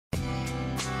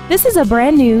This is a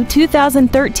brand new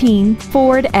 2013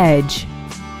 Ford Edge.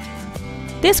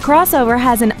 This crossover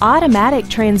has an automatic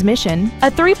transmission,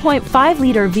 a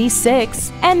 3.5-liter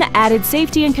V6, and the added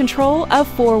safety and control of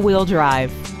four-wheel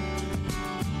drive.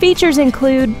 Features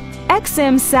include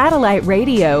XM satellite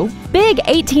radio, big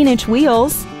 18-inch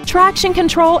wheels, traction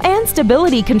control and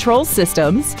stability control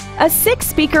systems, a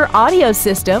 6-speaker audio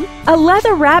system, a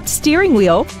leather-wrapped steering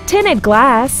wheel, tinted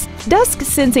glass,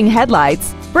 dusk-sensing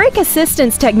headlights, brake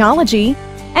assistance technology,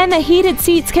 and the heated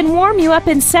seats can warm you up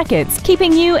in seconds,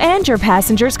 keeping you and your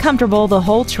passengers comfortable the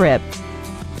whole trip.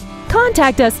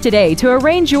 Contact us today to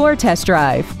arrange your test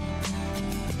drive.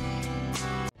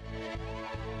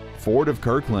 Ford of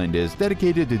Kirkland is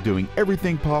dedicated to doing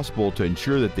everything possible to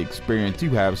ensure that the experience you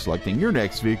have selecting your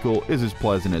next vehicle is as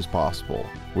pleasant as possible.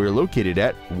 We're located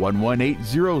at 11800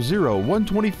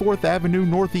 124th Avenue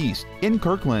Northeast in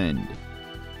Kirkland.